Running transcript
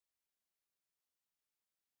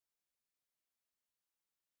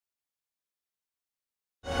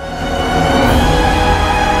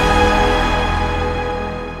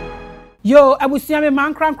Yo, I will see me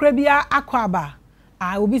man crank crabia aquaba.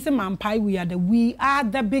 I will be some manpai. We are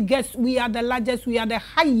the biggest, we are the largest, we are the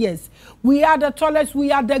highest, we are the tallest, we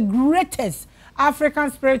are the greatest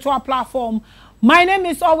African spiritual platform. My name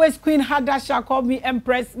is always Queen Hadasha. Call me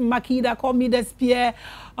Empress Makida. Call me the Spear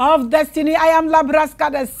of Destiny. I am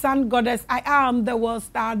Labraska, the Sun Goddess. I am the world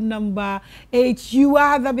star number 8. You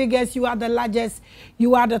are the biggest. You are the largest.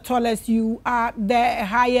 You are the tallest. You are the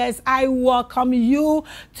highest. I welcome you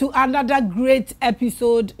to another great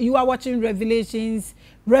episode. You are watching Revelations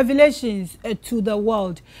to the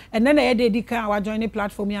world. And then I did our joining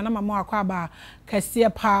platform.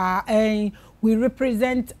 We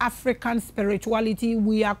represent African spirituality.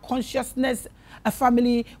 We are consciousness, a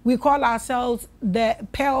family. We call ourselves the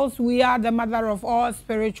Pearls. We are the mother of all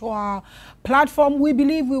spiritual platform. We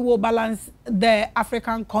believe we will balance the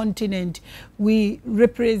African continent. We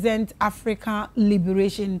represent African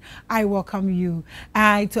liberation. I welcome you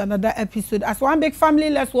to another episode. As one big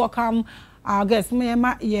family, let's welcome our guest.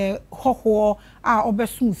 Ye hoho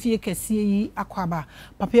obesu fie kesi akwaba.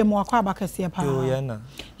 Papi mo akwaba kesi pa.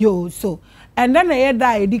 Yo so. And then I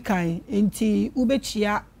die edikan inti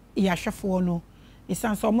ubechia yahwefo no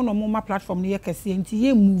isan so mo no mo platform ne yakase inti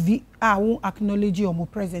ye movie won acknowledge your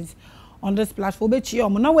presence on this platform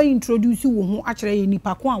ubechia mo na we introduce wo ho akere ye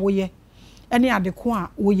nipa ko a wo ye ene ade ko a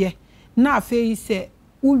wo ye na afei se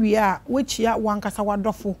uwie a we chia wankasa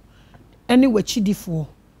wadofo ene wachidifo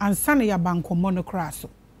ansa na ya bankomo no kraso.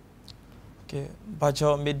 Okay,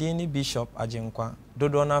 bacho medini Bishop Agyenkwa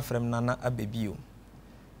dodo na frem nana abebio.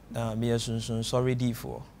 Na me sunsun sorry di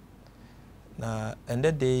for na and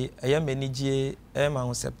that day I am manage ma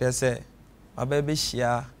ho sepese abebe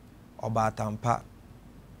hia obatampa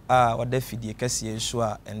wada fidie kase so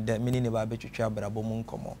a and that mini ne ba betwetwa brabo mu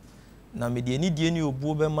nkomo na me de ni die ni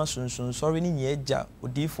obuo be ma sunsun sorry ni nyeja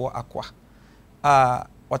odi for akwa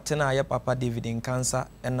otena ya papa David in cancer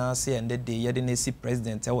and I say and that day ye de na si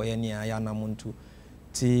president e wo ye ne ya namuntu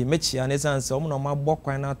ti mechia ne sanse omo no ma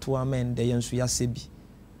bokwan na to amen de yensu ya sebi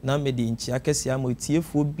na me de nchi akese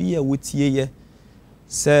amotiefo bi a wotie ye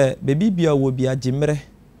se bebi bia wo bia gimre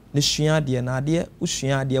ne hua de na ade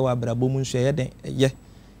usua de wa brabo mu nso ye den ye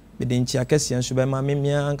me de nchi akese nso be ma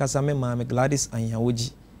memia ankasa me Maame Gladys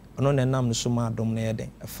anyawoji ono ne nam no so ma adom na ye den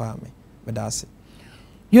afa me da ase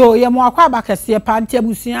Yo ye mo akwa abakese pa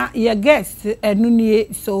ntiabusua ye guest enu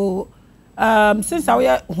nie so since I we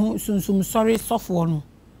sunsum sorry sofo no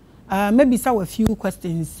maybe say a few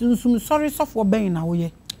questions sunsum sorry sofo ben na wo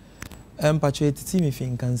ye Mpacho etiti me fi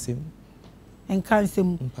nkansem.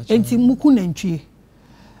 Nkansem. Enti muku nantwie.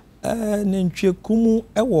 Nantwie kumu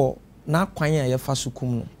ewo na kwan a ye fa so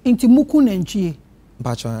kum no. Enti muku nantwie.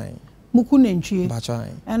 Mpacho an. Muku nantwie. Mpacho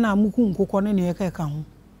an. Na muku nkokọ ne ye ka ho.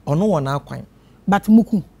 Ono wo na kwan. But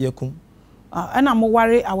muku ye kum. Na mo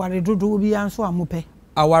ware aware dodo bi anso amope.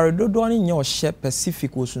 Aware dodo ni nye ohye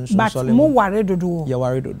Pacific wo sunsun solid. But mo ware dodo. Ye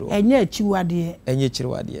ware dodo. Enye achiwade. Enye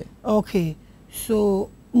chiriwade. Okay. So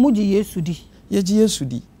muji Yesu di. Yeji Yesu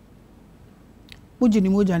di. Muji ni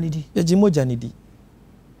moja ni di. Yeji moja ni di.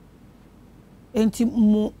 Enti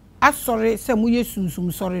mu asore se mu Yesu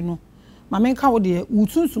sum sore no. Ma menka wo de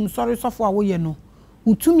utunsum sore sofo a wo ye no.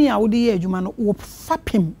 Utumi a wo de ye adwuma no wo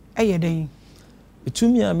fapem eye den.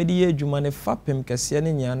 Utumi a me de ye adwuma ne fapem kese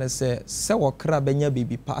ne nya ne se wo kra benya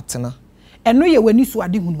bibi patena. Eno ye wani so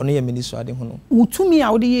ade hu no. Ono ye meni so ade hu no. Utumi a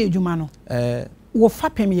wo de ye adwuma no. Wo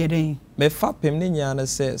fapem ye den. Me fapem ne nya na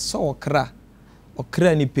se so okra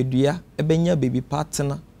ni pedua ebenya baby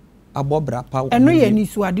partner abobra pa eno ye ni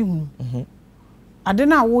so ade hu ade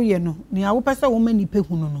na wo ye no ni awo pese wo mani pe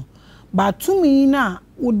hu no ba tumi na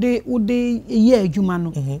ode ye adwuma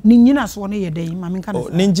no ni nyina so ne ye den ma menka na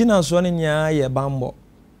ni nyina so ne nya ye bambo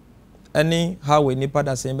ani hawe ni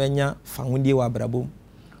pada se benya fahundie wa brabom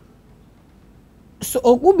so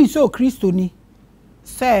ogubi so Kristo ni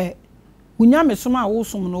se unyame soma wo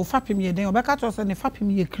som no fapem ye den obeka to se ne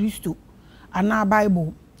fapem ye Kristo ana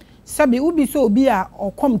Bible sabe ubi so obi a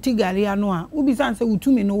okom tigare ano a ubi san se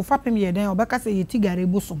utumi no fapem ye den obeka se ye tigare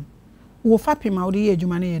bosom wo fapem a wo de ye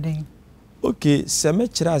adwuma na ye den. Okay, se me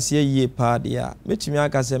kira ase ye pa de a metumi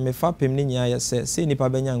aka se me fapem ne nya ye se nipa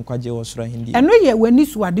benya nkwaje wo soro hindi eno ye wani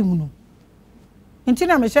so ade hu no enti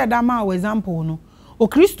na me share da ma wo example no o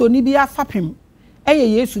Kristo ni bi afapem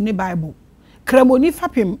eye Yesu ne Bible Kramoni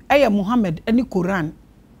fapim eye Muhammad ani Quran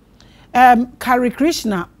Kari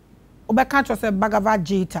Krishna obeka to se Bhagavad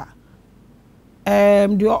Gita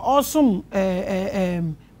the awesome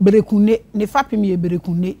berekune ne fapim ye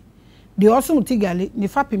berekune the awesome tigale ne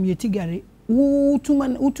fapim ye tigare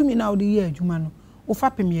utumi na odi ye adwuma no o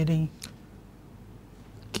fapim ye den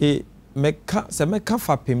ke meka se meka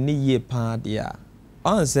fapim ni ye pa de a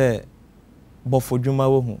on se bofo dwuma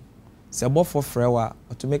wo hu se bofo frewa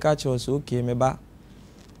to make a choice okay meba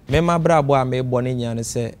mema brabo a me bone nya ne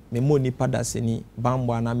se me mo nipa daseni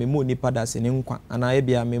bambo ana me mo nipa daseni nkwa ana e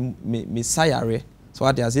bia me sayare so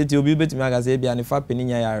what as it obi betimi aga se bia ne fa peni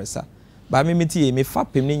nya yare sa ba me meti me fa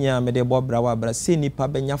peni nya me de bo bra wa bra se nipa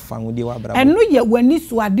benya fanwode wa bra eno ye wani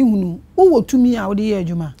so ade hunu wo wotumi a wo de ye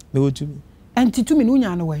adwuma me wotumi enti tumi no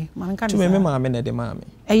nya no we man kan tumi me maame ne de maame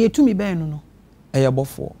eye tumi ben no eye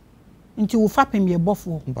bofo nti wo fa pem ye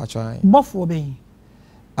bofo mpatwa bofo ben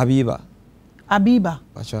Abiba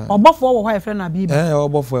obofo wo hwa friend Abiba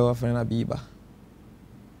obofo wo friend Abiba.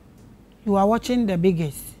 You are watching the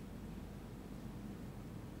biggest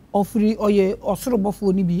ofri oye osoro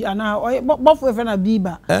bofo ni bi ana bofo friend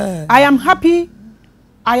Abiba. I am happy,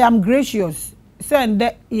 I am gracious send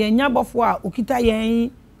yenya bofo a okita yen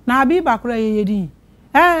na Abiba kura yedi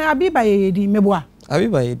Abiba yedi meboa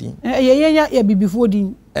Abiba yedi yenya ya bibifo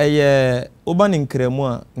din oba ni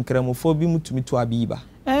nkremofo bi mutumi to Abiba.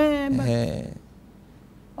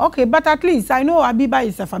 Okay, but at least I know Abiba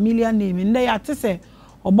is a familiar name. And they are to say,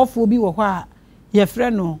 Obofo bi wo kwa ye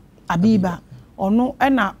friend no Abiba. Ono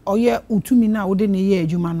ena oye utumi na wo de ne ye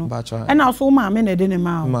adwuma no. Ena also maame na de ne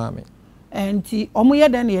ma. Maame. Enti omo ye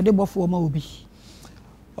de ne ye de bofo ma obi.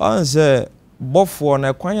 On say bofo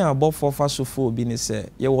na kwan ya bofo fa so fo obi ne say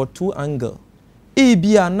ye wo two angle. E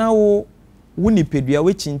bia na wo wunipedua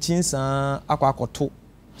we chinchin san akwakoto.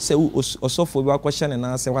 Se osofo bi akwhye ne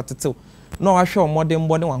na se watetew no ahwe omodem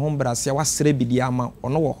bode wa hombrase wa sere bidi ama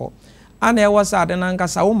ono wo ho ana ewo sa ade na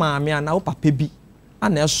nkasa wo maame ana wo papa bi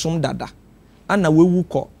ana esom dada ana wewu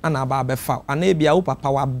ko ana ba befa ana ebia wo papa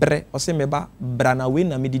wa bre o se meba bra na we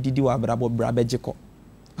na medididi wa bra bo bra beje ko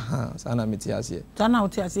aha sana meti ase sana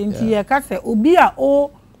oti ase nti ye ka se obi a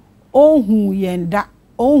ohu yenda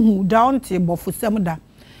ohu down te bofusem da.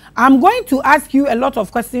 I'm going to ask you a lot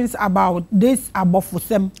of questions about this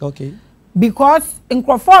abofusem. Okay. Because in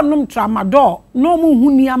Crawford num tramadol, no mu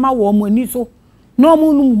huniama wo mani so, no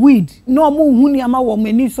mu num weed, no mu huniama wo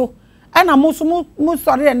mani so. Ana mo so mo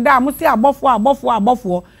sorry and da mo say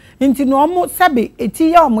abofo. Nti no mo sabe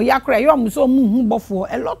eti ya mo yakra ya mo so mu hu bofo.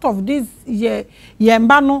 A lot of this ye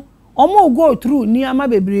mba no omo go through niama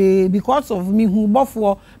bebre because of me hu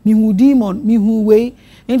bofo, me hu demon, me hu way.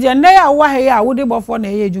 Nti ende ya wa he ya wo de bofo na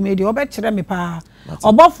ye adwuma de obekire me pa.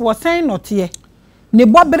 Obofo sen note ne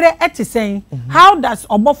bobere etisen. How does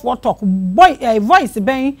obofo talk? Boy voice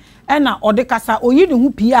ben na odekasa oyi ne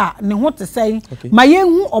hu pia ne ho te sen. Ma ye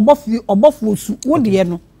hu obofo su wo de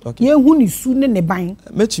no. Ye hu ni su ne ban.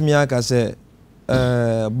 Metumi aka se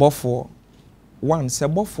bofo one se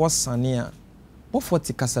bofo sania. Bofo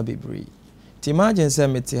ti kasa bebre. Ti imagine se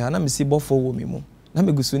meti ha na me si bofo wo mi mu. Na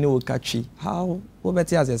me gusu ni wo katwi. How wo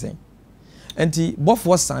beti asesen. Enti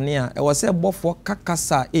bofo sane a e wo se bofo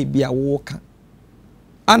kakasa e bia wo ka.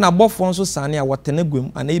 Ana bofo nso sane a wotene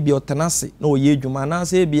gwem ana e bia otenase na oye adwuma na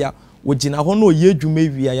se e bia wo gina ho na oye adwuma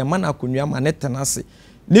ewia ya mana akonwa ma ne tenase.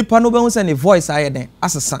 Nipa no be hu se ne voice ayeden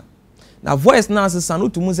asesa. Na voice na asesa no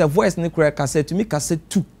tumu se voice ne kura kasa tumi kasa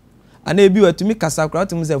tu. Ana e bia watumi kasa kura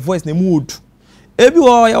tumu se voice ne mu odu. Ebi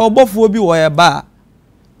wo ya obofo bi wo ya ba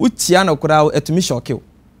utia na kura etumi shock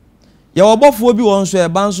ya obofo bi wo nso e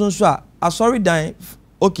ba nso nso a asori dan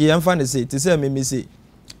okay emfa ne say ti say me say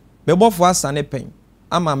me bofo asane pen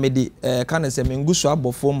ama me de ka ne say me nguso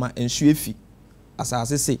abofo ma ensu efi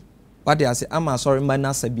asase say wade ase ama asori ma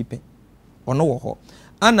na sabi pen ono wo ho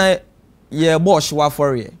ana ye bosh wa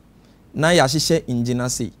fore na ya hihye engine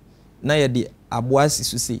say na ye de aboa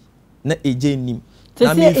sisu say na eje nim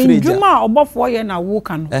na me free ndwuma obofo ye na wo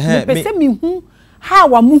ka no me pese me hu ha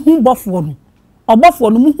wa mu hu bofo no obofo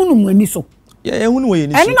no mu hu no mu ani so yeah hu no we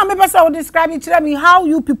ani so and na me pese o describe it tell me how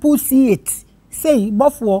you people see it say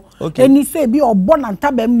bofo any say bi obo na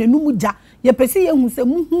ntabam na numu ja ye pese ye hu se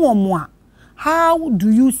mu hu omo a how do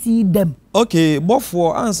you see them? Okay,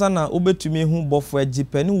 bofo ansa na obetumi hu bofo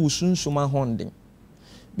agipani wusunsuma honden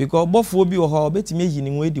because bofo bi o ha obetumi yi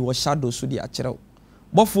ni we di wo shadow so di a kire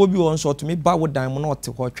bofo bi won so otumi ba wo dan mu na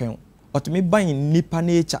ote ho twen otumi ban nipa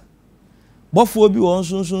nature bofo bi won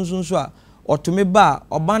so a otumi ba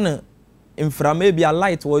oba na inframa bi a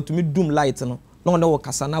light wo otumi doom light no na won wo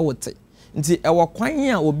kasa na wote nti e wo kwan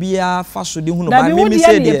a obi a fa so di hu no ba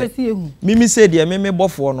mimi say de meme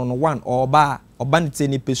bofo no one oba ne te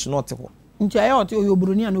ni pesu na ote ho nti aye ote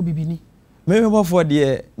oyobroni a no bibini meme bofo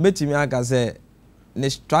de metimi aka say ne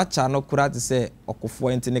structure no kura te say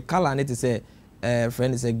okofo nti ne color ne te say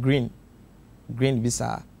friend is a green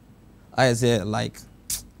bisa I say like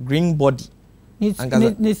green body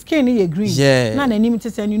the skin is green yeah na nim te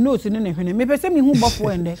say ni nose ne ne hwene me pese me hu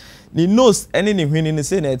bofo ende ni nose ene ne hwene ne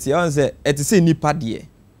say na ti on say it say nipa de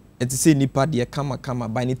enti say nipa de kama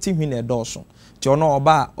by ne ti hwene edoso ti ono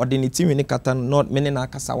oba ode ne ti hwene kata no me ne na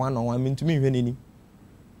akasa wan on wan mentumi hwene ni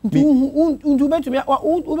untu betumi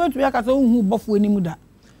akasa unhu bofo enimu da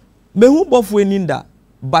me hu bofo enim da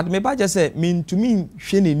but me ba je say mentumi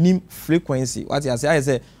hwene nim frequency what you say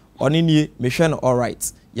say oni nie me hwe no all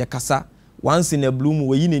right ye kasa once in a blue moon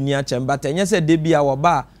we yi ni a chem but enye say de bia wo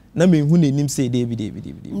ba na me hu nenim say David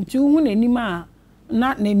untu hu nenim a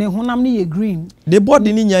na ne honam ne ye green the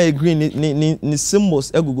body ni nya ye green ni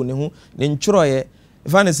symbols egugu ne hu ne nchoroye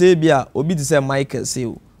if an say bia obi di say Michael say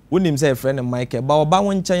o wonim say friend Michael ba oba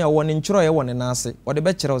won chan ya won ne nchoroye won ne na ase o de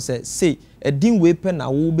be kire say edin we pe na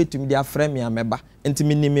wo betumi dia frame ya meba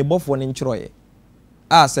ntimi ni me bofo ne nchoroye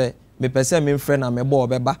a say me pese me friend na me bo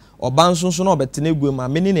obeba oba nsonso na obetena egu ma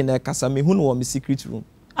me ni ne kasa me hu no wo me secret room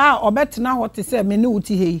obetena ho te say me ne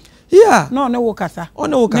uti hei yeah no ne wo kasa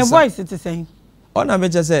ne voice te say ona me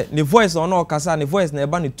just say the voice ona okasa the voice na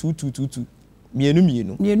eba ne 2222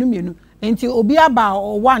 mienu enti obi aba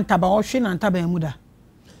o one taba o hwe na ntaba emuda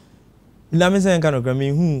na me say nka no gra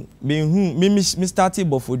me hu started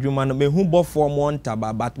bofo dwuma no me hu bofo mo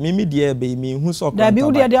ntaba but me de be me hu so da bi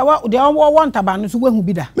de one taba no so wehu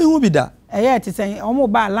bi da me hu bi da te say omo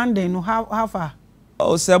ba London no how far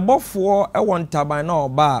o se bofo e won taba na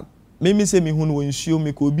oba me say me hu no nsuo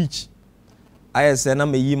me ko beach aye say na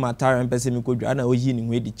me yi matare mpese me ko dwa na o yi ni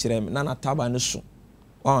hu edi kire me na taba no so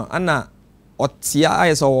ana otia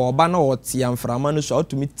aye say oba na otia mframa no so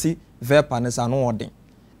otumi ti vepa ne sa no odin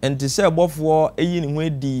enti say bofo eyi ni hu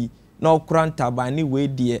edi na okura ntaba ni we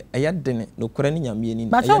di eye dene no kura ni nyame ni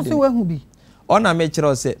ba so wehu bi ona me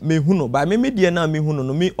kire say me hu no ba me die na me hu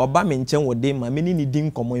no me oba me nchen wode ma me ni di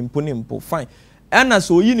nkomo impo ne mpo fine ana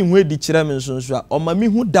so yi ni hu edi kire me nso a oma me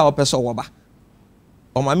hu da opeso woba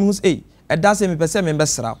oma me hu eda se me pese me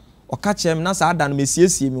besra o ka chem na sa ada no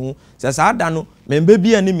mesiesie me hu se sa ada no me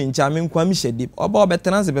bia ni me ncha me nkwa me hyedi oba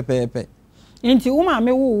obetena se pepepe enti wo ma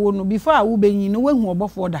me wo no before a wo benyin no wehu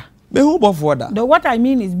obofo da me hu obofo da the what I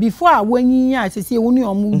mean is before a wanyin ya sese wo ni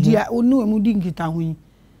omudia onu emudi nkita hu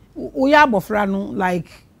wo ya abofra no like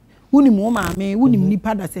wunim wo ma me wunim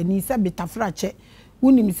nipa da se ni se betafra che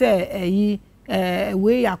wunim se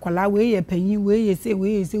we ya kwala we ye panyin we ye se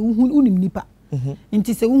wunim nipa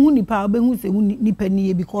nti se wuhu nipa obehu se nipa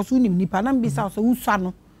niye because wunim nipa na mbisa so wusua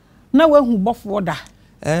no na wehu bofo da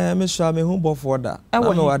me sha me hu bofo da na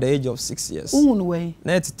me at the age of 6 years wuhu no we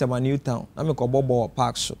na etema New Town na me ko bobo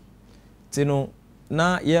park so tino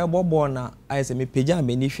na ye bobo na aye se me peja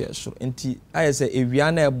me ni hwe so nti aye se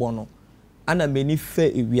ewia na ebo no ana me ni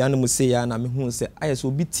fe ewia no mu se ya na me hu se aye se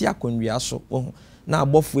obi ti akonwia so na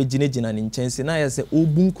abofo ejinejina ni nchense na aye se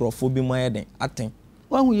obu nkrofo bi mu ayeden aten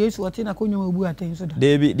wahu Yesu ati na konyo obu aten so da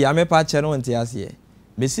David dia me pa che no nti ase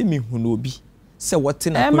me se me hu no obi se wote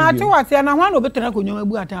na konyo ma te wate na hwan obetena konyo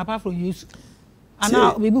obu aten apart from Yesu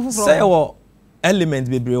ana bebi fufuro se wo element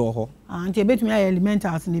bebre wo ho nti betumi ay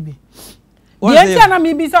elementals ne bi ye na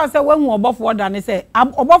me bi se wahu obofo da ne se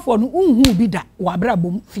obofo no unhu bi da wa bra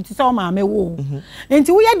bom fiti se o ma me wo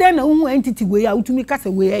nti wo ye den na unhu entity we ya utumi kasa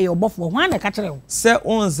we ye obofo hwan na ka kire wo se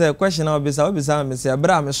on se question na obisa me se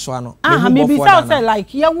bra me so ano me bi se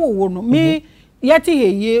like ye wo no me ye ti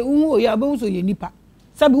ye unhu ya be so ye nipa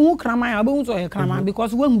sabi unhu kraman ya be so ye kraman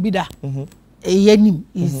because wahu bi da ye nim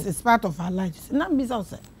is part of our lives na bi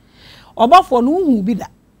se obofo no unhu bi da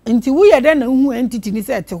nti wo ye den na unhu entity ni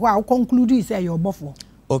say te ho a conclude say your bofo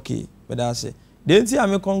okay but that say the nti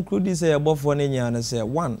am conclude say your bofo na nya na say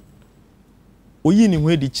one oyi ni hu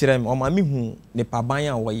edi kire me o ma me hu ne paban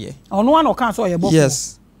a wo ye ono an o kan so your bofo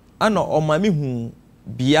yes ana o ma me hu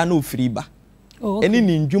bia na ofiri ba eni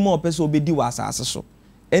ni ndwuma opese obedi wa asase so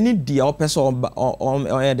eni dia opese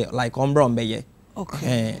like ombra ombe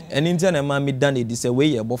okay eni nti na ma me dan edi say we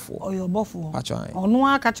ye bofo your bofo patchan ono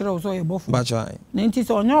aka kire so your bofo patchan na nti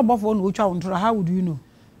so onye bofo na otwa wontra how would you know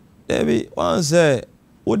Debbie one say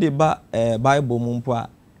wo de ba Bible mu mpo a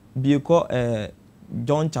bi ko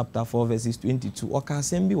John chapter 4 verses 22 o ka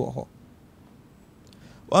asem bi wo ho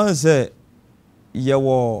one say ye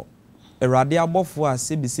wo Erade abofo a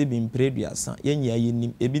sebi mpreduasa yenya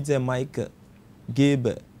yenim ebi te Michael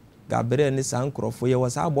Gabriel ne sankrofo ye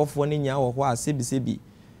wasa abofo ne nya wo ho a sebi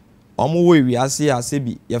omo wo wiase a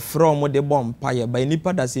sebi ye from de bompa ye ba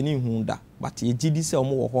nipa da se ni hu da but ye gidi se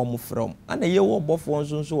omo wo ho omo from ana ye wo bofo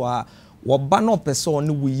nso a wo ba no pese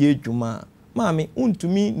ne wo ye dwuma maame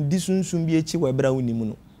untumi ndi sunsun bi echi we bra unimu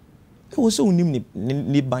no e wo se unim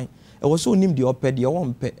ni ban e wo se unim de opede ye wo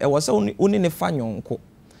mpe e wo se uni ne fanyonko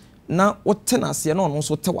na wotenase na ono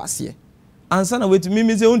so tewase ansa na wetumi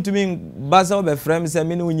mi se untumi baza obe frame se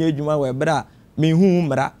me ne onye adwuma we bra me hu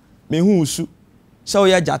mra me hu su so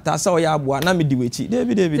ya jata so ya aboa na me di wechi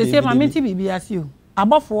David say ma menti bibia si o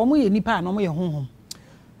abofo mo ye nipa na mo ye honhom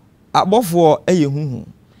abofo ye honhom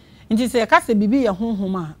nti say ka se bibi ye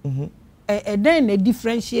honhom a den na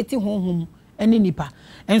differentiate honhom ene nipa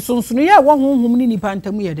ensonsono ye wo honhom ni nipa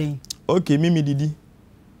ntam ye den okay mimi didi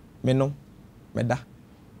me no meda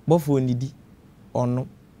bofo nidi ono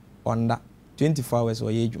onda 24 hours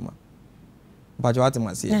o ye adwuma bajo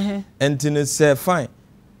atemase entine say fine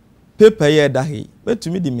paper ye da he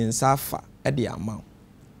betumi di mensa afa e de ama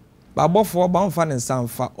ba bofo ba mfa ne nsa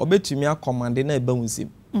mfa obetumi akomande na eba hunsim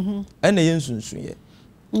ene ye nsunsun ye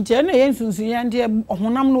nti ene ye nsunsun ye nti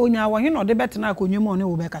honam na onya wo he no de betena akonwem one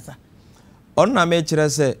wo be kasa on na me kire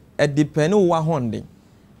say e depend wo ahonde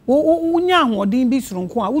wo nya ahodin bi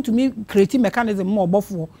soronko a wutumi create mechanism mo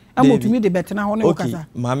obofo amotumi de betena ho ne wo kasa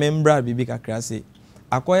maame mbra bibi kakra say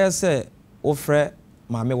akoye say wo frɛ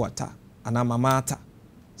maame wata ana mama ata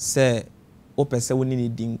say o pese woni ni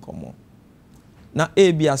din komo na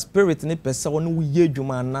ebia spirit ni pese woni wo ye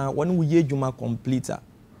adwuma na woni wo ye adwuma complete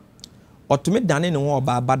otumi dane ne ho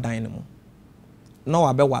oba abadan ne mu na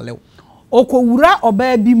wa be wale okowura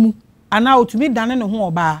oba bi mu ana otumi dane ne ho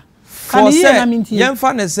oba kan ye na minti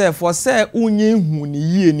yemfa ne say for say unye hu ni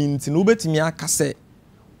yie ni nti no betumi aka say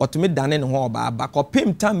otumi dane ne ho oba aba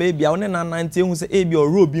kopim time ebia woni na 90 hu say ebia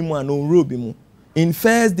orobi mu ana orobi mu in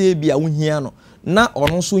first day bia wo hia no na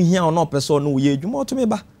ono so hia ono pese ono ye adwuma otumi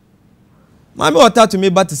ba maame ota tumi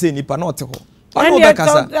ba te say nipa na ote ho ono be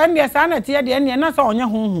kasa and sa na tie de ene na so onye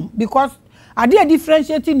honhom because ade a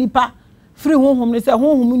differentiate nipa free honhom ne say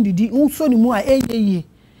honhom ndidi nso ni mu a eyeye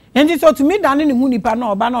enti so tumi dane ne hu nipa na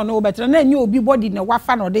oba na ono obetre na enye obi body na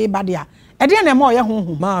wafa na de ba de a ede na ma oye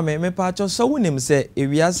honhom maame me pa cho so wonim say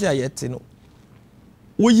ewiase a yete no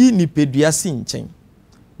woyi nipedua si nchen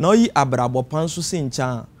na oyi abrabo panso si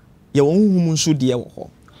nchen ye honhom nso de wo ho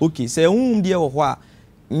okay say honhom de wo ho a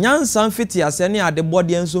nyansa mfiti ase ne ade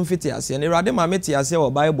body enso mfiti ase ne rade ma meti ase wo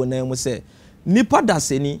bible na mu say nipa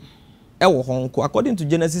daseni e wo ho nko according to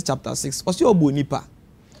Genesis chapter 6 osi obo nipa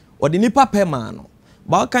odi nipa pema no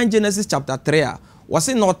ba kan Genesis chapter 3 a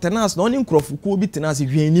wose no tenas no ni nkrofuku bi tenas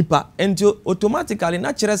hwen nipa enti automatically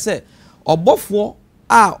na kire say obofo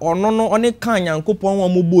a ono no oni kan Nyankopon wa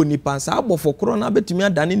mo bo nipa sa abofo kro na betumi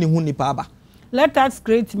adane ne hu nipa aba. Let us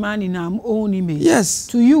create man in our own image. Yes.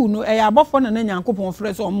 To you, no, abofo na Nyankopon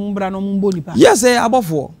fresh o mbra no mbo nipa. Yes,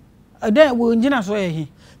 abofo. Then we ngina so he.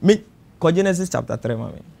 Me Genesis chapter 3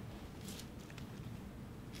 mama.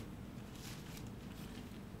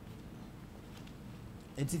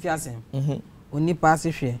 Etifiase. Onipa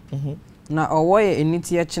asehwe. Na owo ye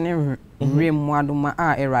enitie chene rem muadoma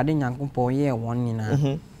a Erade Nyankopon ye won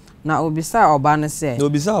nyina. Na obisa oba ne se. Na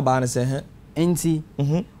obisa oba ne se he. Enti.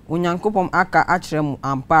 Onyankopon aka akire mu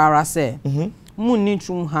ampara se. Mu ni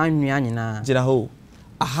trum ha nwia nyina. Jira ho.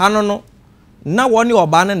 Aha no na woni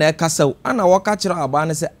oba ne na ekasa ana woka kire oba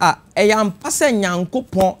ne se eya mpase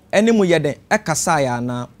Nyankopon ene mu yeden ekasa ya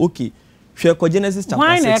na okay. Hwe ko Genesis chapter 6.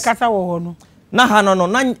 Why na ekasa wo ho no? Na ha no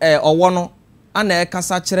na owo no ana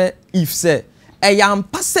ekasa kire if say eya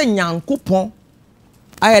mpase Nyankopon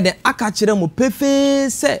ayede aka kire mu pefe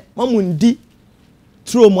se mamundi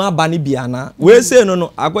tro mu abane bia na we say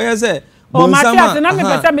no agoye say bonsama na me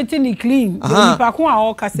pese meti ni clean nipa ko a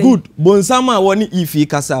o kasa good bonsama woni ifi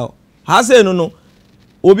kasa ha say no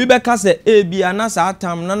obi be kasa e bia na sa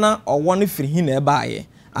atam na owo ne firi hin na e baaye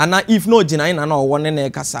ana if no ginan na owo ne na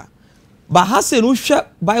kasa ba ha say no hwe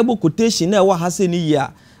bible quotation na e wa ha say ni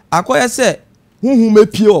ya akoye say huhu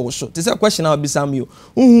mepie o so te say question na obisam yo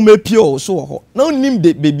huhu mepie o so ho na onim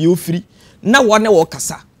de bebi ofiri na wo ne wo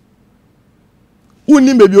kasa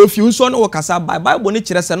unim bebi ofi nso ne wo kasa bible ne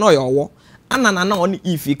kire say na oyo anana na oni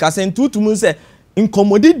ifi kasa ntutum say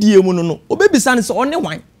incommodity die mu no obebisa ne say oni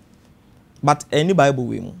hwan but any bible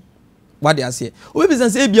we mu what they say obebisa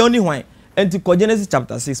say bia oni hwan enti Genesis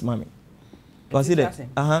chapter 6 mami was it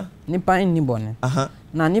nipa inni bone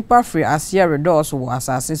na nipa free asia redos wo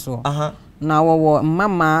asase so na wo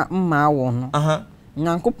mama mma wo no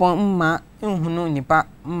Nyankopon mma nhunu nipa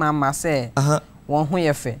mama say won ho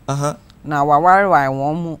ye fe na waware wa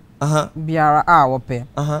won mu biara a wo pe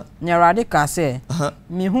nyarade ka say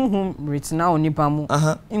mi huhum retina onipa mu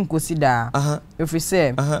nkosi da efri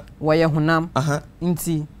say wo ye hunam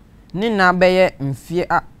nti ni na beye mfie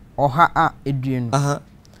a oha a eduenu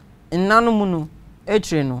nnanu mu no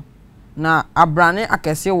etire no na abrane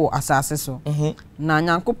akese wo asase so na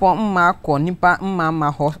Nyankopon mma akọ nipa mma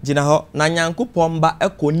ho gina ho na Nyankopon mba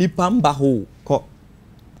ekọ nipa mba ho ko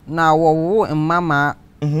na wo mma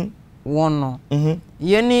wono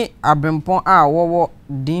ye ni abrempon a wo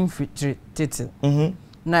din fitri tete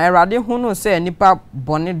na erade hu no se nipa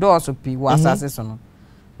bone dooso pi wa asase so no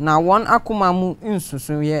na won akoma mu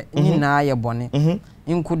nsusu ye nyina ye bone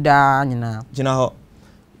nkuda nyina gina ho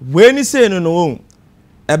we ni se no no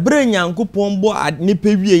ebre nyankopon bo nipa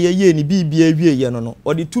wie ye ni bibia wie ye no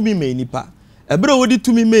odi tumi me nipa ebre wodi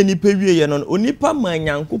tumi me nipa wie ye no onipa ma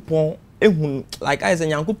nyankopon ehun like I say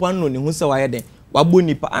nyankopon no ne hu se wa ye den wabo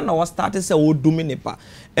nipa ana wa start se wo dumi nipa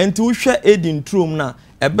enti wo hwe edin trom na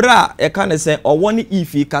ebra e ka ne se owo ne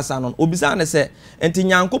ifi kasa no obisa ne se enti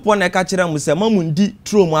nyankopon na e ka kire mu se mamundi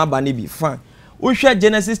trom aba ne bi fine wo hwe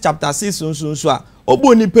Genesis chapter 6 so a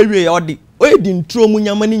obo nipa wie ya odi edin trom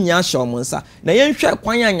nyama ni nya hye nsa na ye hwe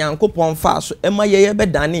kwan ya nyankopon fa so e ma ye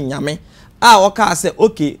bedane nyame a wo ka se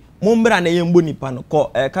okay mombra na ye mbo nipa no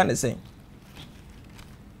ko e ka ne se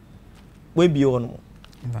we bi ono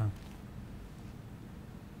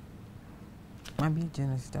maybe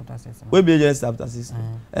Genesis chapter 6. We be Genesis chapter 6.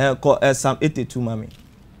 Psalm 82, mommy.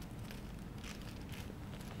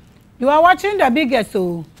 You are watching the biggest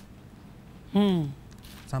so.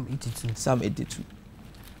 Psalm 82. Psalm 82.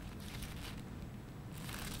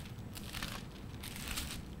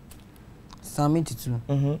 Psalm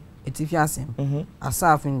 82. Etifiasem.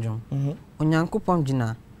 Asaf njom. Onyankopom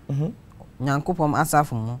jina. Nyankopom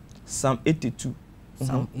asaf mo. Psalm 82.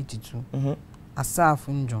 Psalm 82. Asaf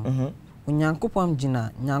njom. Onyankopom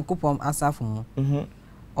jina nyankopom asaf mo.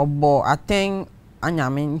 Obo aten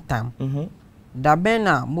anyame ntam. Da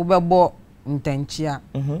bena mobebo ntanchia.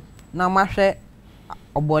 Na mahwe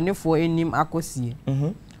obonefo enim akosie.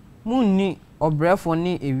 Munni obrefo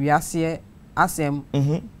ni ewiase asem.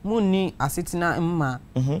 Munni asetina mma.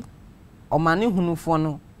 Omane hunufo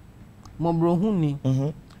no mobro huni.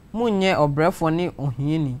 Munye obrefo ni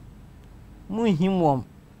ohieni. Munhimwom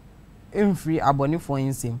emfri abonefo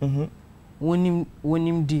ensem.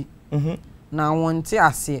 Wonim di na wonte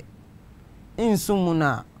ase insumu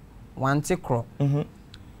na wante kro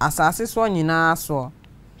asase so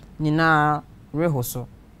nyina rehoso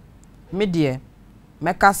medie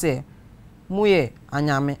mekase muye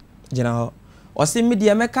anyame gina ho o se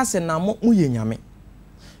medie mekase na muye nyame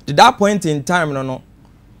to that point in time no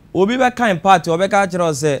obi be kan part obi ka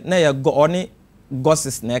kire se na ye go oni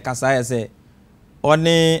gossips na kasa ye se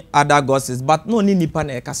oni other gossips but no ni nipa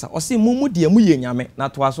na ekasa o se mu de mu ye nyame na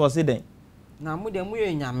to aso se den na mu de mu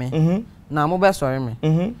ye nyame na mu be sori me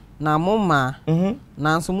na mu ma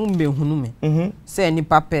na nso mu mbe hunu me se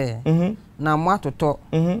nipa pe na mu atoto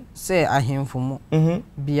se ahemfo mu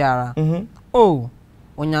biara oh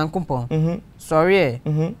onyankopon sori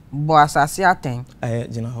bo asase aten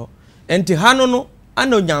gina ho enti hanu no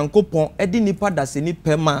ana onyankopon edi nipa da se ni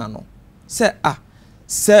pe ma no se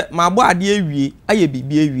se mabo ade awie aye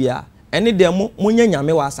bibia awie a ene de munya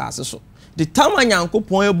nyame wa asase so the time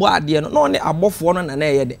nyankopon ebo ade no no ne abofo no na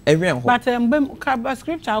eye de ehwen ho but mbem ka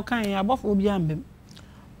scripture kan abofo obi ambem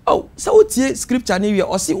oh so otie scripture ne wie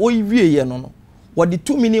o se owie ye no wo de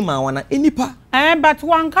 2 minima wana enipa but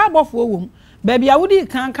one ka abofo wom baby awudi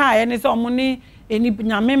kan ne se omo ne eni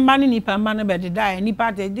nyame mba ne nipa mba ne bede da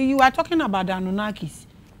enipa you are talking about Anunnakis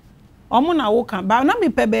omo na wo kan ba na me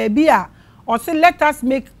pe baby a or say let us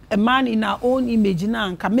make a man in our own image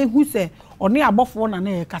na nka mehu se oni abofo na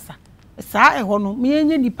na kasa saa eho no me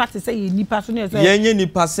yenye nipa se say nipa so na say yenye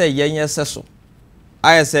nipa se yenye se so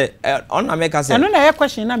I say on na make say no na ye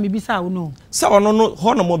question na me bisa wo no se ono no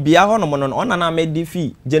ho no mo bia ho no mo no ona na me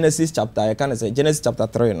defi Genesis chapter I can say Genesis chapter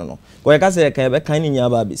 3 no ko ye ka say ka be kan ni nya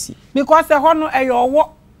ba besi because ho no e yo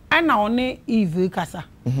ana one Eve kasa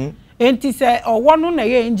enti se owo no na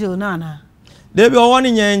ye angel na na there be one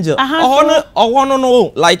angel ono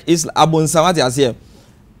no like is abonsawati as here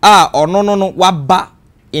ono no waba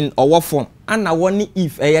in our form and one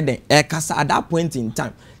if den e kasa at that point in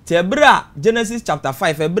time tebra Genesis chapter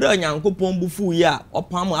 5 ebra nyankopon bufu ye a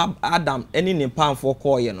opam Adam eni ne pamfo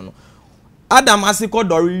call ye no Adam asiko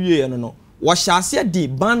dori wie no wo hyase di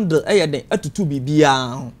bundle den atutu bibia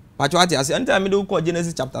ho patwati as enter me do call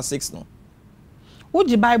Genesis chapter 6 no wo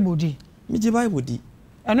di Bible di me di Bible di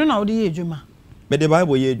eno na wo di ejuma me the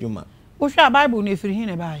Bible ye ejuma wo hwa Bible na efiri hin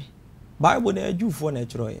na bai Bible na Jewfo na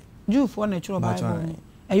chiro ye Jewfo na chiro Bible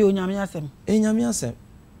ayo nyame asem nyame asem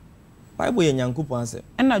Bible ye nyankopon asem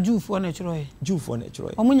na Jewfo na chiro ye Jewfo na chiro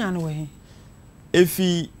ye omunya no we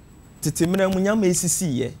efi titimira mu nyama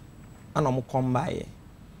esisi ye ana mo komba ye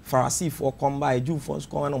Pharisee komba ye Jewfo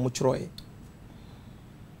ko ana mo chiro ye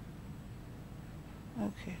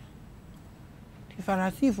okay the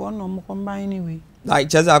Pharisee no mo komba anyway like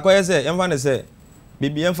cheza akoye say emfa ne say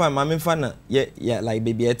bibi emfa mama emfa na ye like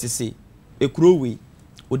bibi etisi ekuro we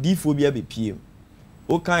odifo bia bepiem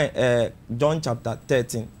okay John chapter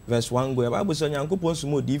 13 verse 1 go Bible say Nyankopon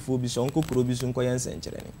sumo difo bi so nkokoro bi so nkoyen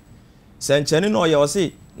senkyerene senkyerene no ye o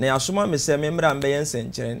say na yasoma me se me mra mbe yen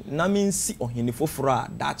senkyerene na me nsi ohene foforo a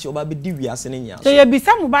daache oba be di wiase ne nya so ye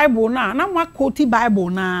bisa mu Bible na mo quote Bible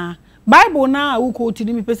na wo quote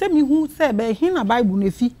ni me pese me hu se be hin na Bible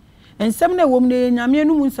na fi ensem na wom na nyame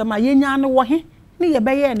no mu nsem a yenya ne wo he ne ye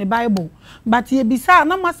be ye ne Bible but ye bisa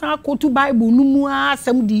na masan quote Bible no mu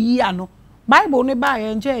asem di yi ano Bible ne ba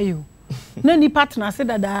ye nje yo na ni partner se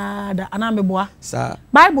da ana meboa sa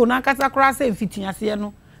Bible na kasa kra se mfitiase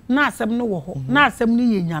no na asem no wo ho na asem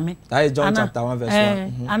ni ye nyame that is John chapter 1 verse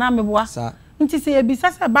 1 ana meboa sa nti se ye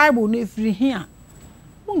bisa se Bible na efiri hia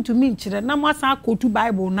unto me chire na masan quote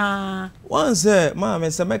Bible na once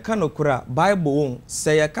maame se meka no kura Bible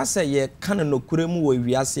se ye kasa ye kan no kura mu wo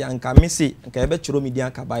wiase anka me se anka ye be chiro me di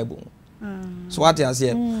anka Bible so what you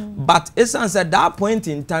say but esan said that point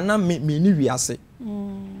in time me ni wiase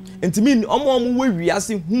enti me omo we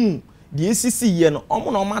wiase the ACC ye no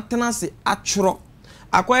omo na o matena se atworo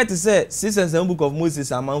akwai te say seasons and book of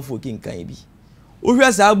Moses amanfo kinkan bi o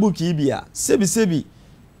hwe sa book yi bia sebi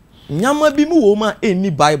nyama bi mu wo ma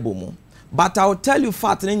eni Bible mu but I will tell you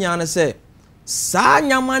fact ne nyane say sa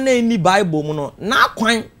nyama na eni Bible mu no na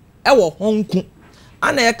kwan e wo honku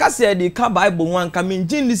ana ye kase de ka Bible wan ka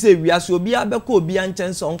menjin ni se wiase obi abeka obi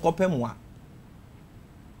anchense onkopemwa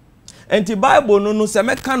enti Bible no se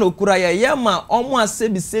meka no kura ye ma omo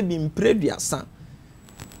asebi mpreduasa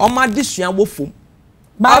oma disua wofom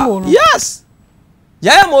Bible no yes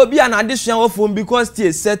ya ma obi ana disua wofom because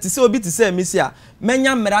tie set se obi ti se misia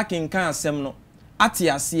menya miracle kan asem no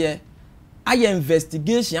atiase aye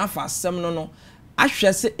investigation afa asem no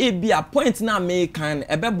ahwe se ebia point na me kan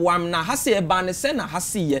ebeboam na hase eba ne se na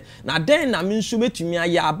hase ye na den na me nso metumi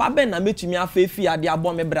aye ababe na metumi afefi ade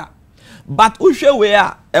abo me bra but uhwe we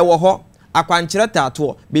a ewo ho akwankyere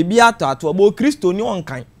tato bebia tato bo Kristo ni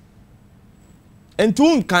onkan entu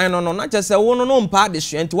nkan no na chese wo no mpa de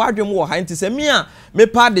hwe enti wadwem wo ha enti se me a me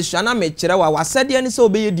pa de hwe na me kyere wa wasede ne se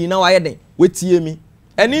obeye di na waye den wetie mi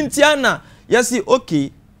eni ntia na yesi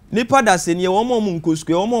okay nipa da se ne wo mo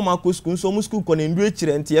nkosku wo mo makosku nso mo school ko na ndu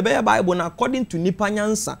ekire nti ebe ya Bible na according to nipa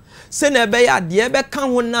nyansa se na ebe ya de ebe ka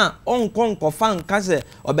ho na onko fa nka se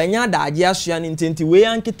obenya da age asua ni ntenti we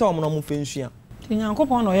yankita omo no mo fensua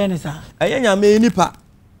Nyankopon no ye ne sa nyame nipa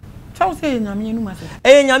how say nyame enu ma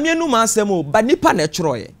se nyame enu ma asem o ba nipa na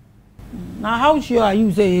chiro ye na how sure are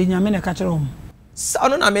you say nyame na ka chiro mo sa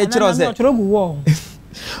no na me chiro se chiro gu wo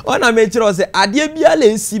ona me chiro se ade bia la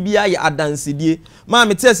ensi bia ya adansedie ma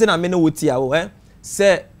me tese na me na wotia wo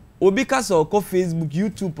se obi ka so ko Facebook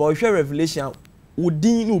YouTube or share revelation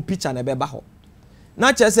wodin no picture na be ba ho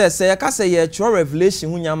na che se ya ka se ye chiro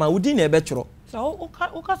revelation hu nyama wodin na be chiro so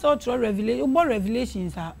o ka so chiro revelation bo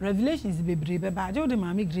revelations bebre be ba je o de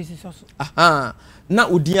Maame Grace so aha na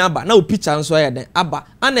wodin aba na o picture nso ya den aba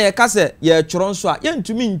ana ye ka se ye chiro nso a ye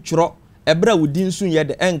ntumi nchiro ebra wodin sun ye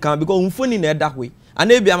de enkan because umfoni na eda hwe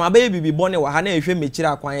ana ebia ma ba bibi bone wa ha na ehwe mechire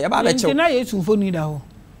akwan ye ba be chew na Yesu mfoni da ho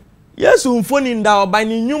Yesu mfoni nda oba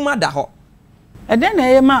ni nyuma da ho eden na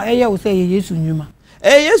ye ma eye wo say Yesu nyuma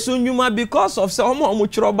Yesu nyuma because of say omo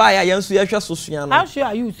chiro ba ya yenso ye hwe sosua no how sure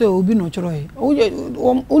are you say obi no chiro ye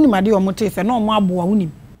unimade omo te say na omo aboa unim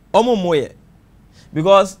omo moye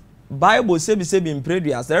because Bible sebi in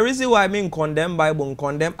previous the reason why I mean condemn Bible and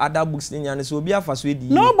condemn other books in yan so obi afa so edi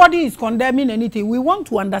nobody is condemning anything we want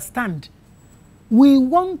to understand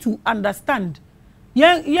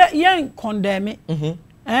yen condemn it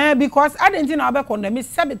because I didn't know about condemn it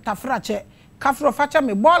sabe tafrache kafro facha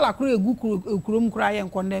me ball akro egu kurom kura yen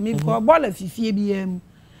condemn it because ball afifie bi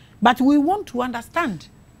but we want to understand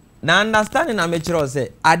na understanding na me chiro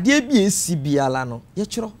say ade bi esi biala no ye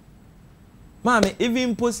chiro Maame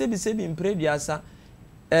even possible sebi imprediasa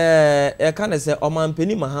e kan say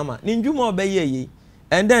omampeni mahama ni ndwuma obeye yi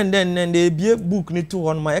and then they be book ni to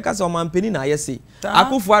on ma e ka say omampeni na yesi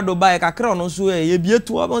akufo ado ba e kakra no so ye bie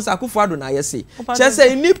to o say akufo ado na yesi che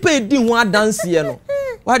say nipa edi ho adanse ye no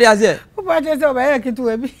what dey say opa che say obeye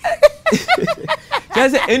kitu e bi che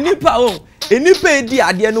say enipa edi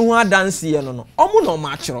ade no ho adanse ye no omo no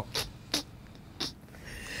ma kyero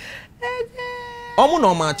omo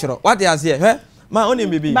no ma chiro what you say ma oni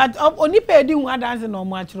bibi but oni pay di hu dance no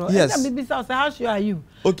ma chiro yes. And bibi say how sure are you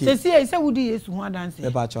okay say wudi Yesu hu dance e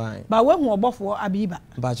ba cho an but we hu obofo Abiba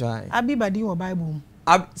ba cho an Abiba di wo Bible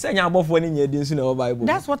say nya obofo ni nya di nsu na Bible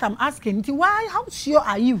that's what I'm asking why how sure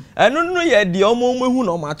are you no ye di omo hu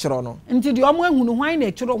no ma chiro no nti di omo hu no hwan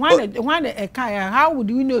na chiro hwan na e kai how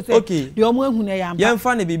would we know say okay. Di omo hu na ya mba ye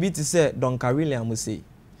mfa na bibi ti say Don Carillion mo say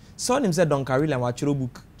so nim say Don Carillion wa chiro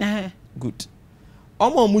book good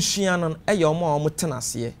omo musua no eye omo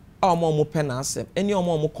tenase omo pena asem eni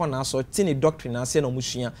omo kona so tini doctrine ase na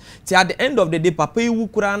musua ti at the end of the day papa iwu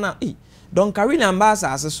kura na don carry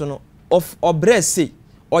ambassador ase so no of obrese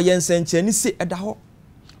oyensenchani se eda ho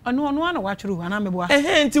ono na wachuru ana mebo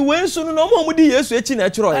nti wensu no omo di Yesu echi na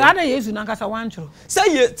chiro ya ada Yesu na nkasa wanchuru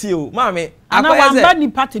say ye ti o maame ana wamba ni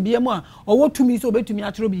party bia mu a owo tumi so obetumi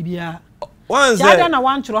achiro bibia once ada na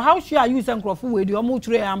wanchuru how sure are you say nkrofo we di omo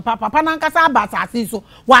churu ya papa na nkasa abasasi so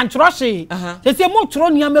wanchuru hwe se mo churu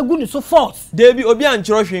ni amegu ni so force Debi obi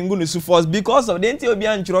anchuru hwe ngu ni so force because of the nti obi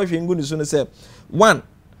anchuru hwe ngu ni so no say one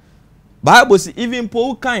Bible say even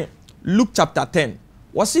Paul kan Luke chapter 10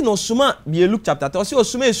 wasi no suma be Luke chapter 10 wasi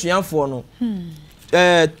osuma esuanfo no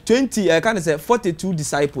 20 I can say 42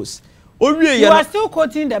 disciples you are still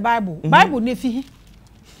quoting the Bible Bible nefi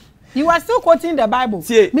you are still quoting the Bible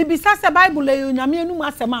me bisa say Bible le nyame enum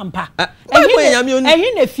asem ampa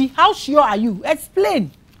ehi nefi how sure are you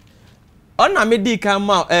explain ona me di kan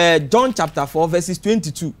ma John chapter 4 verses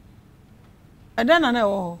 22 then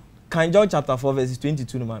na kan John chapter 4 verses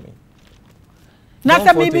 22 no mami na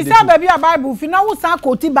se bibisa baby a Bible fi na wo san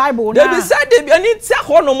quote Bible na bibisa de ani tia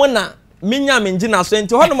ho no mo na menya menji na so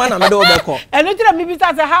enti ho no ma na me de obeko eno tira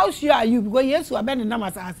bibisa say how sure are you because Yesu abene na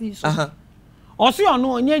masasi so osi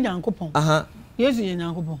ono onye nyankopon Yesu ye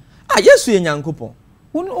nyankopon Yesu ye nyankopon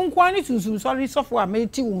unkwani susu sorry software me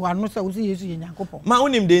ti wano say wo Yesu ye nyankopon ma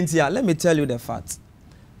unim de ntia let me tell you the fact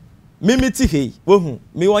mimiti hei wo hu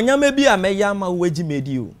me wonyama bi a meya ma wo agi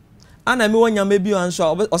medi o ana me wonyama bi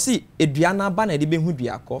anso o si edua na ba na de behu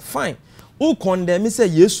dua ko fine u condemn say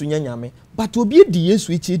Yesu nyanyame but obi di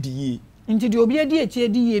Yesu echi di ye nti de obi di echi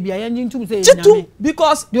di ye bia yanji ntum say nyame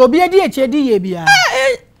because de obi di echi di ye bia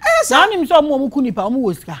sa nim so mo ku nipa mo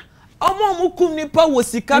wosika omo ku nipa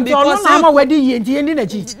wosika because na ma wadi ye nti yendi na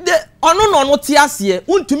chi ono no te ase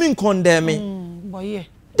untumi condemn boye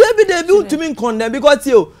Debi untumi condemn because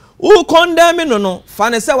you who condemn no fa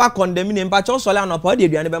ne se wa condemn ni mpa cho sole anopa de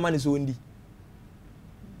aduane be ma ne so ndi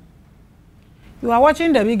you are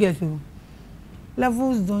watching the biggest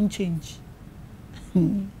levels don't change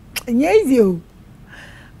easy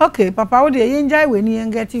okay papa we dey enjoy when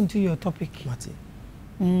you get into your topic what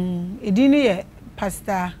edini ye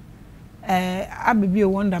pastor Abiba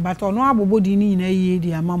wonder but ono abobo dini na ye di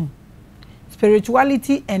amam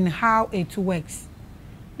spirituality and how it works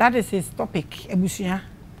that is his topic ebusia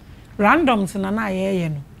randoms na ye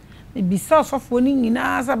no bisa osofo ni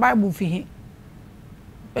nyina sa Bible fi he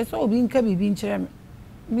pese obi nka bibi nkyere me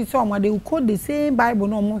bisa o made ko the same Bible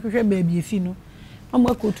no mo hwehwe ba bi efi no mo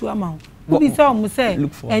akotu ama ho bisa o mo say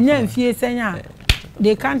enya mfie senya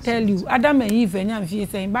they can't tell you Adam and Eve enya mfie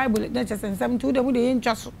senya Bible na chese 72 de dey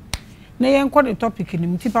ntwa so na yen ko the topic ni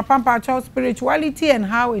mti papa pa spirituality and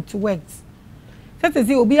how it works that is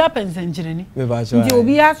obi happens engineer ni nti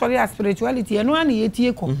obi a sorry spirituality eno an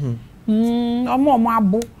yetie ko omo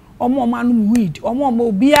abo omo anu weed omo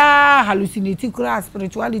obi a hallucinate kura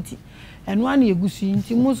spirituality eno an yegusu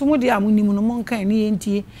nti muso de amunim no monkan ni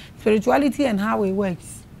yentie spirituality and how it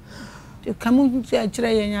works to come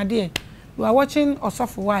kire yanyade you are watching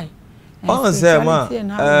Osofo why on say ma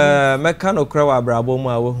meka no kura wa abrabo mu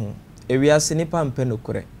a wo hu ewiase nipa mpe no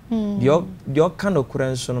kure dio ka no kure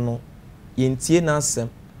nso no yentie na asem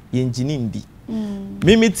yenjini ndi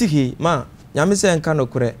mimiti he ma nyame se nka no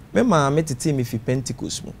kure me ma metete mi fi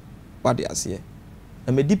Pentecost mu wade ase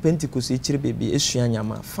e me di Pentecost e kire bebe esua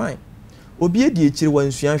nyama fine obi e di e kire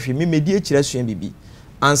wansua hwe me di e kire asua bibi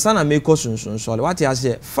ansa na me ko sunsun sole wate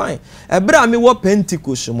ase fine e bra me wo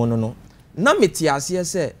Pentecost mu no na meti ase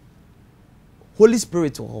se Holy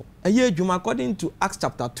Spirit ho eye adwuma according to Acts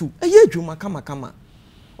chapter 2 eye adwuma kama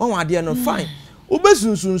won ade no fine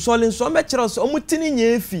obesunsun sole nso me kire so omutini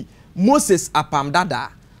nya efi Moses apam dada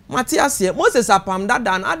Matias Moses apam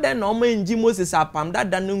dada na aden na omo enji Moses apam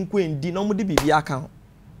dada no nkwendi na omo de bibia aka ho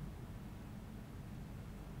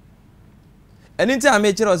eni a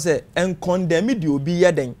me kire se en condemn di obi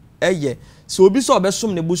yeden eye so obi so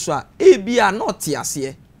obesom ne busu a bia na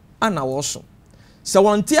otiase ana wo so se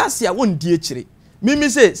won tiase a won die kire mimi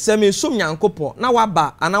se me som nyankopɔ na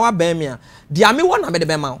waba ana waba me a dia me wona me de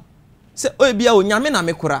be ma se bia o nyame na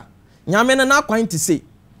me kora nyame na akwan ti se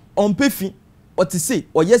onpefi oti se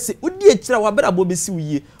oyese odi ekira wabera bo besi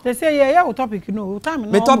wiye they say yeah topic no time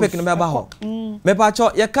no me topic no be ba ho me pa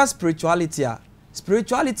cho ye ka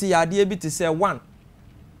spirituality ya de bi ti say one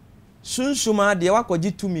sunshuma de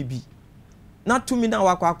wakoji tumi bi na tumi na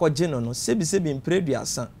wakoje no sebi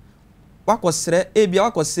mpreduasa wakosere bia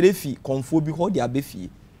wakosere fi konfo bi ho de abefie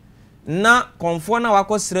na konfo na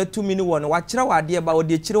wakosere tumi ni wo no wakire wade ba wo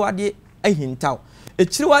de kire wade ahintaw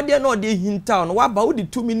ekire wade na ode hintaw no waba wo de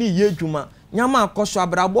tumi ni ye dwuma nyama akoso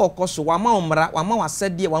abrabo okoso wama omra wama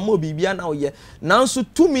wasede wama obibia na oye nanso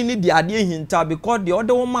tumi ni de ade hinta because the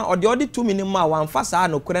other woman or the other tumi ni ma wamfa saa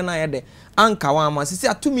no kure na ye de anka wama sisi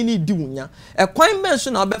atumi ni di wunya ekwan ben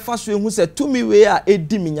so na obefa so ehu se tumi we a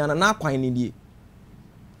edi minya na akwan ni die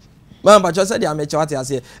mama cho se de ameche wate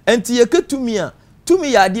ase enti ye ketumi a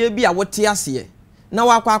tumi ya ade bi a wote ase na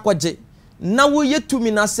wakwa akwaje na wo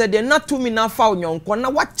yetumi na sede na tumi na fa onyonko na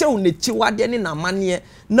wakyerw ne chiwade ne na mane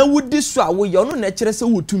na wudi so a wo ye ono na kyere se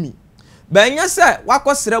wo tumi banya se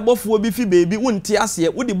wakosere bofo obi fi baby wonti ase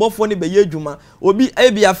wudi bofo ne beye adwuma obi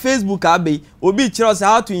ebia Facebook abai obi kyerɛ se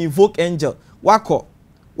how to invoke angel wako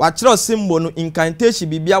wakyerɛ symbol no incantation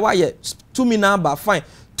bibia waye tumi na ba fine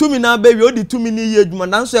tumi na ba wi odi tumi ni ye adwuma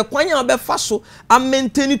nanso ekwan a obefa so a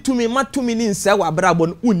maintain tumi ma tumi ni nse wa brabo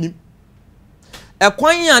no unim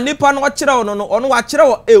ekwan ya nipa no kyerɛ no ono wa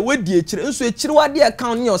kyerɛ wedi ekyire nso ekyire wade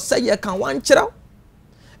account ne oseye kan wan kyerɛ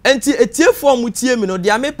enti etiefo mu tie mi no de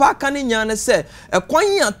amepa aka ne nya ne se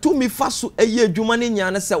ekwan ya tumi fa so eye adwuma ne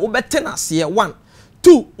nya ne se wo bete na se 1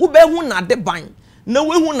 2 wo be hu na de ban na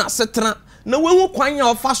we hu na setena na we hu kwan ya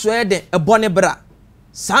ofa so eden ebone bra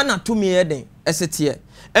sa na tumi eden esetie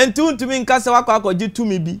enti untumi nka se wakọ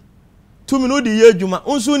tumi bi tumi no de ye adwuma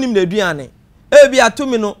nso nim na aduane ebi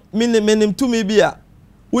atumi no minim tumi bi a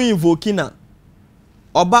we invoke na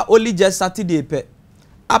oba only just Saturday pe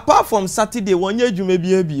apart from Saturday wonye adwuma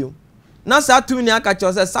bi abio na sa tumi ni aka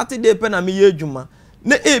che Saturday pe na me ye adwuma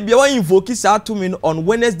na ebi wa invoke sa tumi no on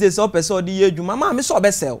Wednesday so person odi ye adwuma ma me so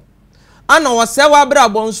obesel ana wo sew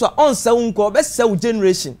abrabo nso on sew nko obesel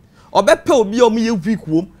generation obepe obi o me ye week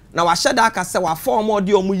wom na wa hyeda aka se wa form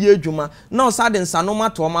odi o mu ye adwuma na o sade nsano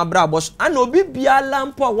mato ma brabo so ana obi bia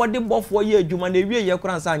lampo a wode bofo ye adwuma na ewie ye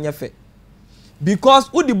kura nsa anyefe because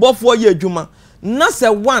udi bofo ye adwuma na se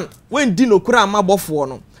 1 when di no kura ma bofo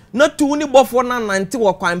no na tu ni bofo na 90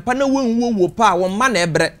 wo kwan pa na wenwo pa wo ma na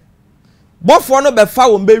ebre bofo no be fa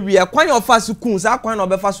wo be wie kwan yo fa so kun sa kwan na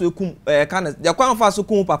obefa so ekum kan de kwan fa so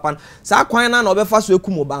kun papa sa kwan na obefa so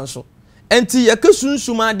ekum ba nso enti ye ke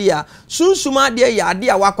sunsuma de ya ade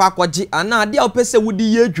a wakọ akọji ana ade a opese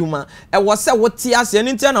wudi ye adwuma e wo se wote ase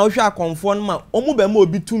ni ntia na wo hwe akonfo no ma omu be ma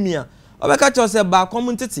obi tumi a obeka che se ba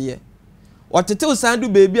kom ntete ye otete usandu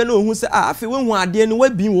beebia na ohun se afi we hu ade ni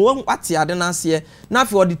wabi wo wate ade na ase na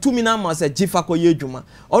afi ode tumi na ma se jifa ko ye adwuma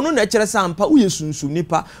onu na kyere sampa wo ye sunsum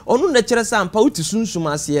nipa onu na kyere sampa wo ti sunsum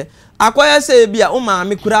ase akoya se bia o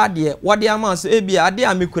maame kura ade wode ama se bia ade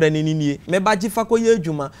a mekura ni me ba jifa ko ye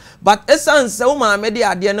adwuma but essence o maame de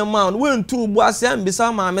ade no ma we ntu bu ase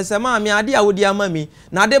ambisa maame se maame ade a wodi ama mi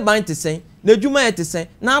na ade ban te sen na adwuma etesen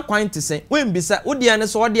na akwan tesen we mbisa wodi ane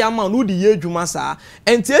so wodi ama no wodi ye adwuma saa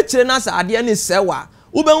enti ekire na sa ade ne sewa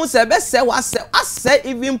ube se be sewa ase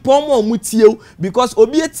even pomo mutiew because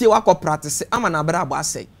obi etie wakọ practice ama na bra abo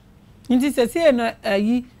ase nti sese na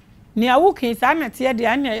ayi ni awukin sa na tie de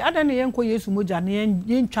anya ada ne yenko Yesu moja ne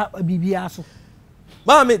yentwa bibia so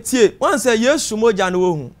ma me tie wan se Yesu moja no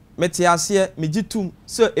hu mete ase megitum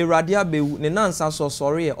so Ewrade abewu ne nansa so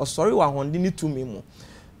sori osori wa honde ni tumi mu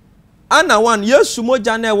ana one Yesu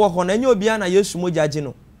moja na ewo ho na enye obi na Yesu moja gi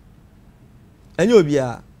no enye obi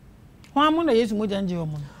a ho amu na Yesu moja nje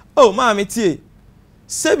omo oh ma me tie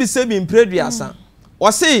sebi impreduasa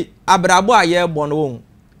o se abrabo aye bo no wo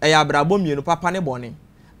e abrabo mienu papa ne bone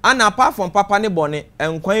ana apart from papa ne bone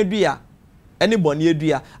enkwan edua eni bone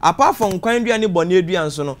edua apart from nkwan edua ne bone edua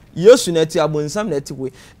nso no Yesu na ti abonsam na ti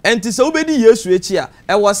we enti se obedi Yesu echi a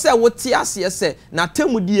e wo se wo ti ase se na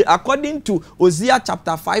temudie according to Hosea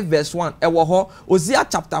chapter 5 verse 1 e wo ho Hosea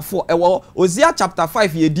chapter 4 e wo Hosea chapter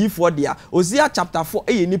 5 ye D4 dia Hosea chapter 4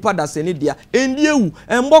 e ye nipa da se ne dia endi ewu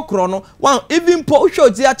embokro no one even Paul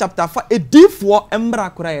Hosea chapter 5 e D4 embra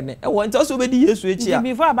kora ye ne e wo enti se obedi Yesu echi a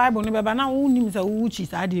before Bible no beba na wo nim se wo chi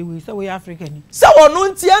sa de we se we African se wo no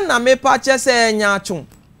ntia na me pa che se enya atwon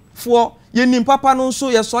fo ye nim papa no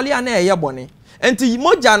nso ye sole a na eye bone enti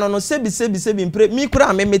moja no sebi mpre mi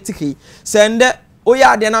kura me metiki sende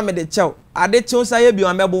oya ade na me de chew ade chew sa ye bi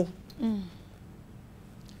o mebo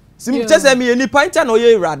sim chese mi ye ni panta na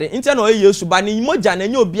oye Ewrade ntia na oye Yesu ba ni moja na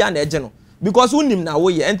nya obi a na eje no because unim na wo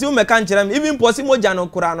ye enti o meka nkere me even posi moja no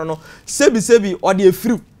kura no sebi o de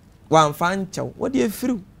efiri wan fan chew o de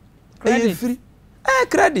efiri efiri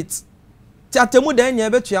credit ti atemu da nya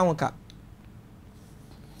betua wonka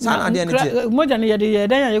sana ade ne tie moja ne ye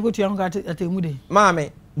dan ya yekotua ho ka atemu de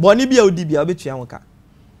maame boni bia odi bia obetua ho ka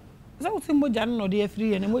za uti moja no de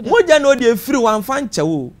free ne moja no de free wan fa nche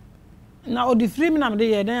wo na odi free mi na me de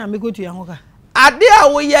ye dan ya mekotua ho ka ade a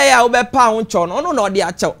wo ye ya wo be pa ho ncho no no na odi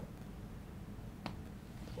ache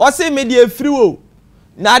o se me de free wo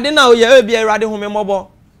na ade na wo ye bia Ewrade ho me mobo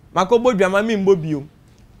makobodwama mi mbo bio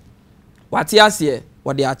wate ase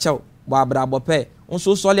wo de achew bo abrabo pe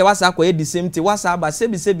nso so le wasa akọ the same thing wasa aba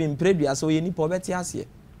sebi mpredua so ye nipa obeti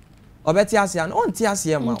ase an on ti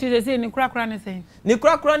ase ma nti de say ni krakra ne say ni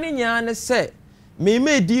krakra ne nya ne say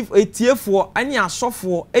me di etiefo ani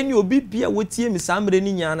asofo ani obi bia wotie mi samre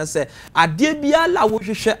ni nya ne say ade bia la wo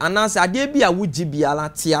hwehwe anase ade bia wo gi bia la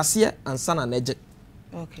ti ase ansa na neje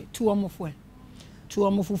okay to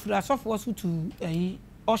omofufura asofo so to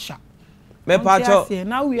osha me pacho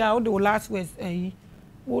now we are the last words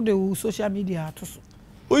all the social media to so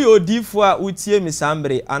uyo difo a wotie mi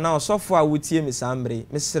samre ana osofo a wotie mi samre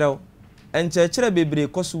mesrew enchechire bebre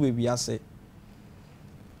koso we wiase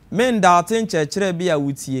men daten chechire bia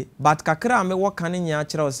wotie but kakra me wo kan nya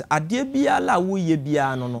kire se ade bia la wo ye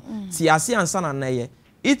bia no ti ase ansa na naye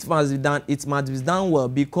it must be done well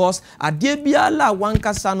because ade bia la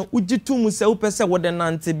wankasa no ugitum se wo pese wo de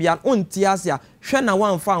nante bia onti ase a hwe na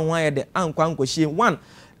wanfa anwan de ankwa nkohie one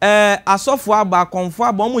asofo aba konfo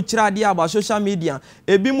aba mu kirade aba social media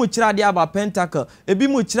ebi mu kirade aba pentacle ebi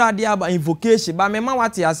mu kirade aba invocation ba mema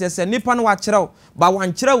wate asese nipa no wa kirew ba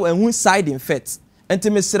wan kirew ehun side effect enti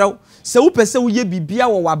mesrew se wo pese wo ye bibia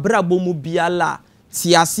wo wabrabo mu bia la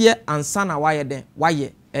tiase ansa na waye den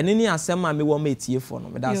waye enini asem a me wo metiefo no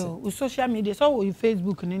me da se yo social media so wo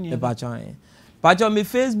Facebook ni ni pacho me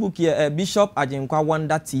Facebook ye Bishop Agyenkwa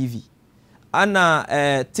Wonder TV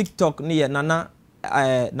ana TikTok ni ye nana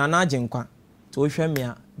Agyenkwa to hwe me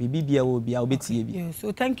a bibibia wo bia obetie bi. Yeah,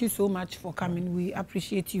 so thank you so much for coming. We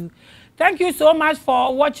appreciate you. Thank you so much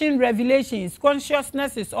for watching Revelations.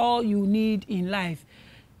 Consciousness is all you need in life.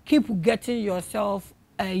 Keep getting yourself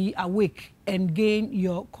awake and gain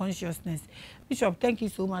your consciousness. Bishop, thank you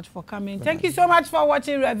so much for coming. Thank you so much for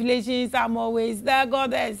watching Revelations. I'm always the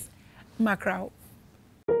goddess, Macro.